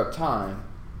mankind throughout time,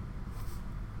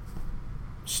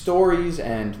 stories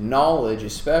and knowledge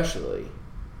especially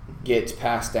gets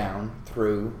passed down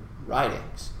through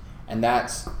writings. And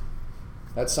that's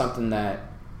something that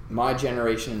my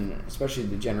generation, especially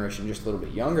the generation just a little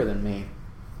bit younger than me,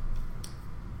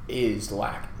 is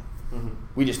lacking. Mm-hmm.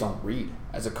 We just don't read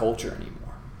as a culture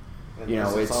anymore. You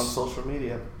know, it's on social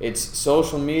media. It's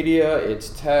social media, it's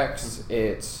text,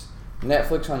 it's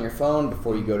Netflix on your phone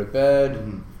before you go to bed,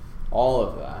 Mm-hmm. all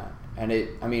of that. And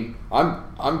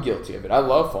I'm guilty of it. I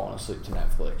love falling asleep to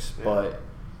Netflix, but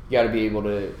you got to be able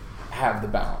to have the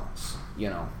balance, you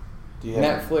know.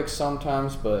 Netflix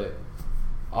sometimes, but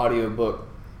audiobook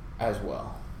as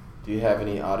well. Do you have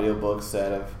any audiobooks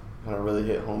that have kind of really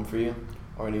hit home for you,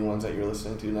 or any ones that you're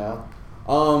listening to now?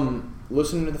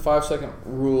 Listening to the 5-Second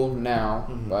Rule now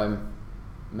by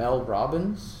Mel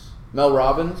Robbins,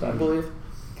 I believe.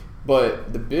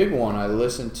 But the big one I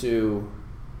listened to,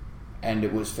 and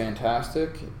it was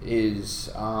fantastic, is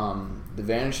The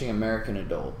Vanishing American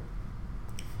Adult.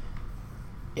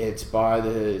 It's by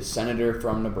the senator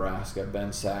from Nebraska,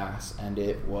 Ben Sass, and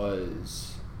it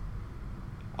was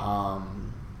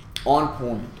on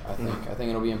point, I think. I think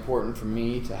it'll be important for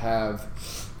me to have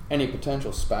any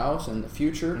potential spouse in the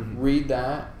future read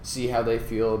that, see how they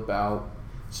feel about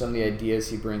some of the ideas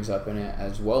he brings up in it,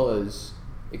 as well as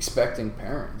expecting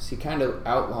parents. He kind of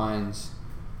outlines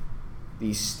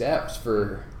these steps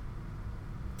for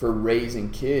raising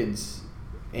kids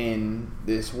in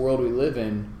this world we live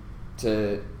in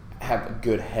to have a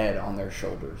good head on their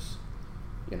shoulders,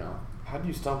 you know. How did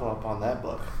you stumble upon that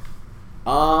book?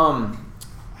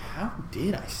 How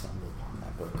did I stumble upon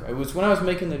that book? It was when I was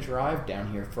making the drive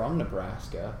down here from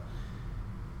Nebraska.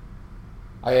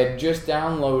 I had just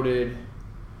downloaded,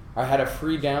 I had a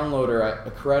free download or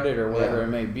a credit or whatever it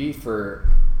may be for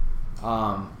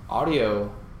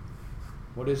audio.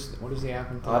 What is the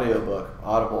app? Audiobook.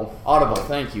 Audible,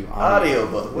 thank you.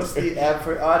 Audiobook. What's the app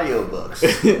for audiobooks?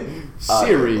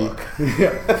 Siri.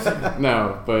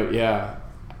 No, but yeah.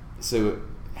 So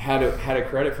had a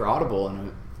credit for Audible,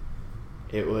 and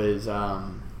it was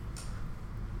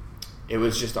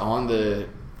just on the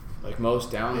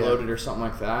most downloaded or something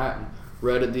like that.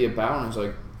 Read the about and was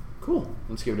like, cool,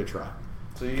 let's give it a try.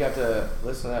 So you got to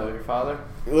listen to that with your father?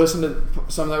 Listened to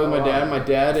some of that with my dad. My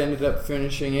dad ended up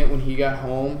finishing it when he got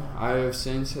home. I have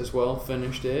since as well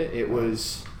finished it.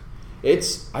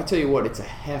 I tell you what, it's a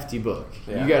hefty book.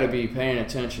 Yeah. You got to be paying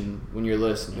attention when you're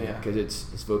listening because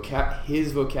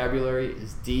his vocabulary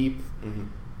is deep,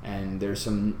 and there's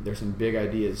some big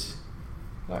ideas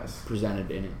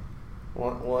presented in it.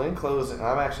 Well, in closing,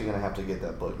 I'm actually going to have to get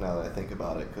that book now that I think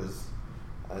about it, because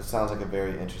it sounds like a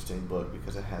very interesting book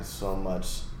because it has so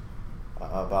much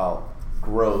about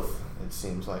growth, it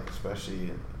seems like,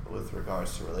 especially with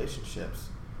regards to relationships.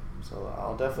 So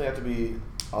I'll definitely have to be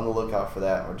on the lookout for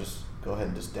that, or just go ahead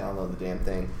and just download the damn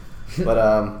thing. But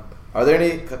are there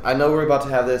any, I know we're about to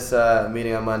have this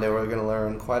meeting on Monday. We're going to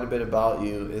learn quite a bit about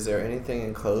you. Is there anything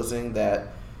in closing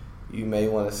that you may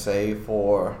want to say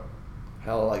for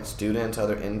hell, like students,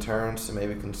 other interns to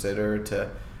maybe consider to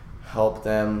help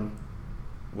them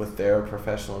with their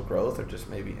professional growth, or just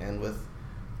maybe end with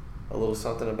a little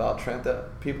something about Trent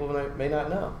that people may not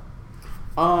know?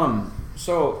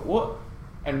 So what,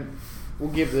 and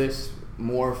we'll give this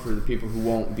more for the people who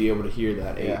won't be able to hear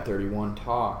that 831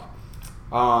 talk.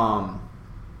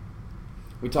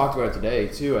 We talked about it today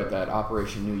too at that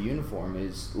Operation New Uniform.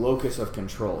 Is locus of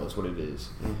control is what it is.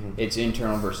 Mm-hmm. It's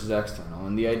internal versus external,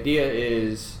 and the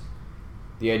idea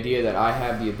that I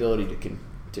have the ability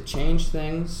to change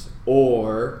things,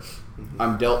 or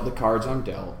I'm dealt the cards I'm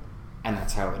dealt, and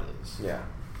that's how it is. Yeah.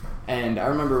 And I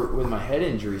remember with my head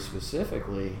injury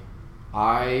specifically,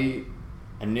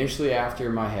 initially after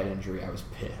my head injury, I was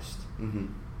pissed. Mm-hmm.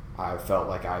 I felt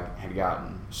like I had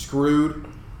gotten screwed.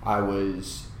 I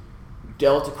was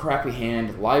dealt a crappy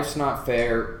hand. Life's not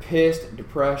fair. Pissed,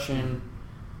 depression,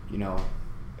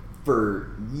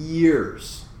 for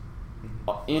years.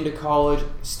 Into college,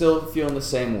 still feeling the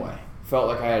same way. Felt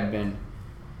like I had been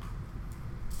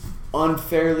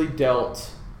unfairly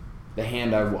dealt the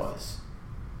hand I was.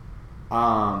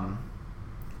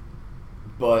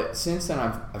 But since then,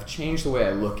 I've changed the way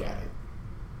I look at it.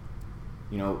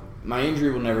 My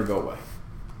injury will never go away.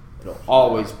 It'll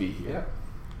always be here. Yeah.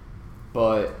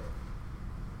 But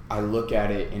I look at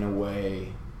it in a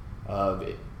way of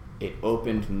it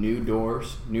opened new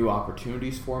doors, new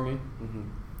opportunities for me. Mm-hmm.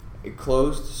 It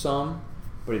closed some,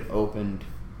 but it opened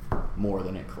more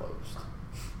than it closed,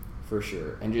 for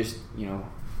sure. And just,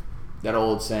 that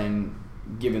old saying,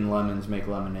 giving lemons make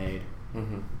lemonade.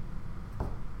 Mm-hmm.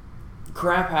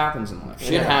 Crap happens in life.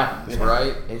 Shit happens,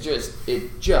 right? It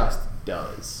just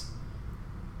does.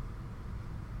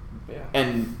 Yeah.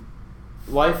 And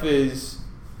life is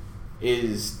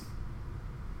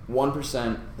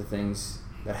 1% the things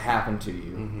that happen to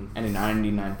you, and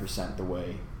 99% the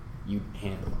way you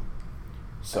handle them.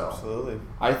 So absolutely.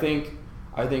 I think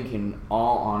in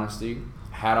all honesty,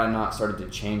 had I not started to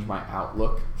change my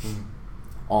outlook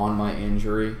on my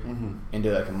injury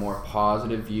into like a more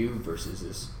positive view versus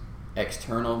this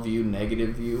external view,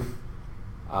 negative view,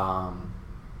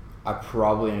 I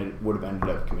probably would have ended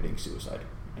up committing suicide,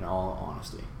 in all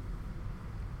honesty.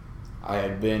 I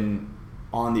had been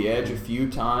on the edge a few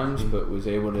times, but was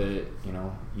able to,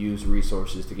 use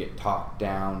resources to get talked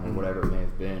down or whatever it may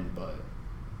have been. But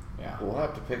yeah, we'll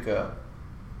have to pick up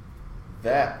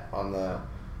that on the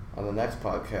next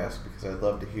podcast, because I'd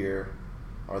love to hear,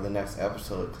 or the next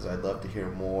episode, because I'd love to hear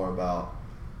more about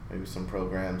maybe some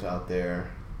programs out there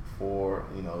for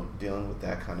dealing with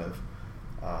that kind of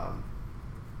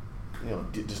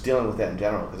just dealing with that in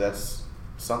general, because that's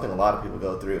something a lot of people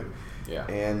go through. Yeah.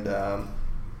 And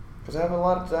because I have a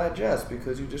lot to digest,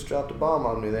 because you just dropped a bomb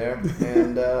on me there.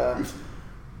 And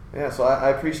so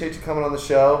I appreciate you coming on the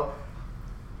show.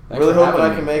 Thanks really for hope I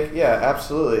having can me.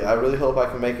 Absolutely. I really hope I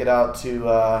can make it out to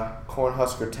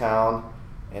Cornhusker Town,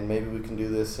 and maybe we can do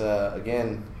this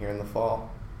again here in the fall.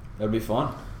 That'd be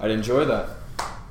fun. I'd enjoy that.